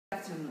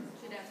afternoon.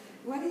 Good afternoon.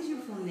 What is your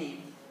full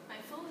name? My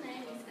full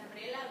name is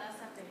Gabriela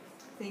Daza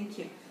Perez. Thank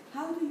you.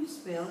 How do you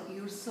spell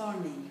your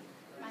surname?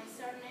 My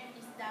surname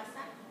is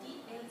Daza,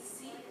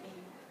 D-A-Z-A.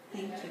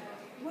 Thank you.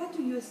 What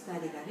do you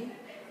study, Gabi?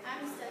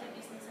 I'm studying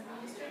business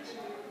administration.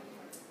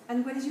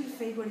 And what is your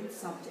favorite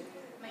subject?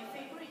 My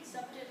favorite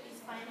subject is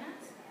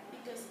finance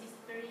because it's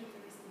very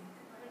interesting.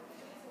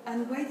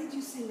 And why did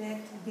you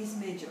select this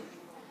major?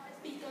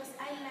 Because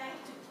I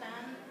like to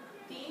plan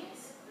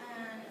things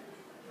and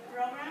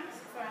programs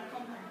for a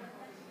company.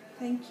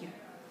 Thank you.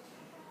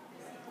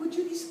 Could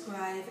you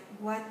describe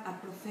what a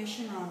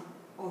professional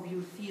of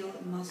your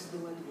field must do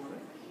at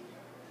work?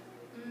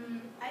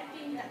 I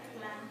think that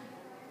plan,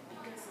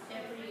 because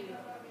every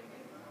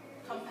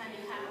company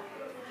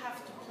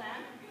have to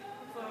plan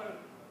for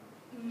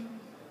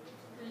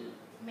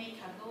make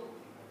a goal.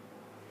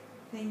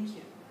 Thank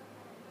you.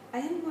 I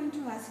am going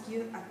to ask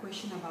you a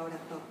question about a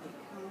topic,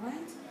 all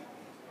right?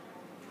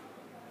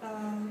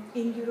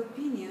 In your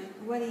opinion,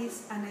 what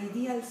is an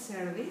ideal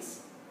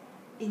service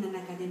in an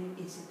academic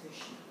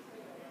institution?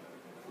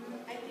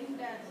 I think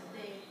that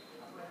the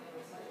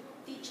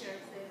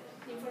teachers,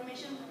 the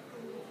information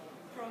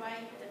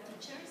provide the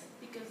teachers,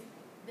 because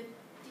the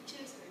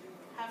teachers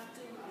have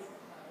to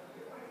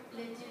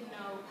let you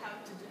know how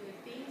to do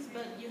the things,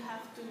 but you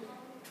have to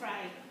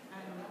try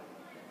and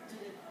do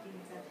the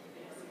things that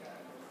they say.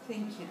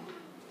 Thank you.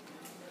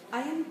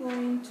 I am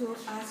going to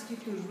ask you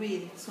to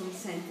read some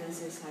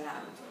sentences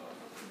aloud,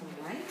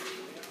 all right?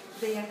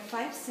 They are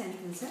 5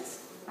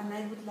 sentences, and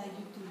I would like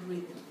you to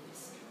read them,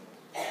 please.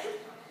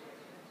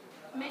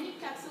 Many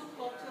capsule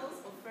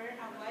hotels offer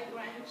a wide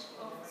range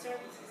of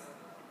services.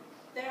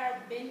 There are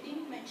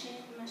vending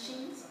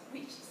machines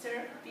which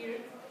serve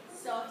beer,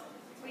 soft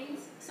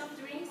drinks,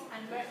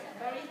 and a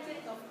variety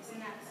of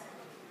snacks.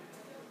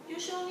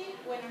 Usually,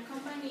 when a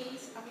company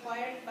is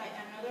acquired by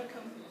another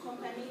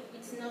company,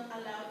 it's not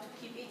allowed to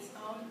keep its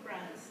own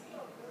brands.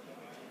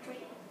 3.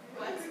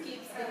 What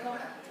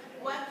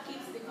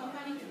keeps the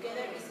company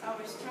together is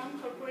our strong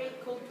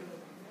corporate culture.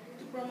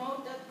 To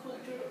promote that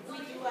culture, we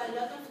do a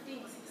lot of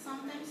things,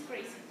 sometimes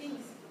crazy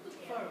things.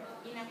 4.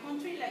 In a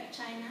country like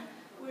China,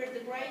 where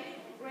the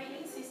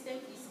grading system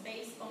is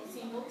based on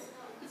symbols,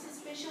 it's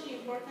especially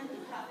important to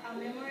have a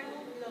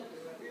memorable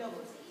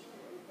logo.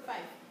 5.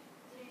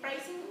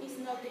 Pricing is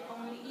not the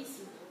only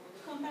issue.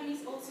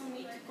 Companies also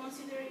need to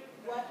consider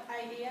what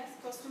ideas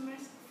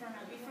customers from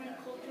a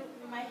different culture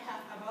might have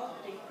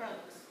about their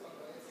products.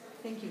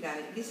 Thank you,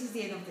 Gabi. This is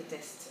the end of the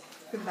test.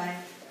 Goodbye.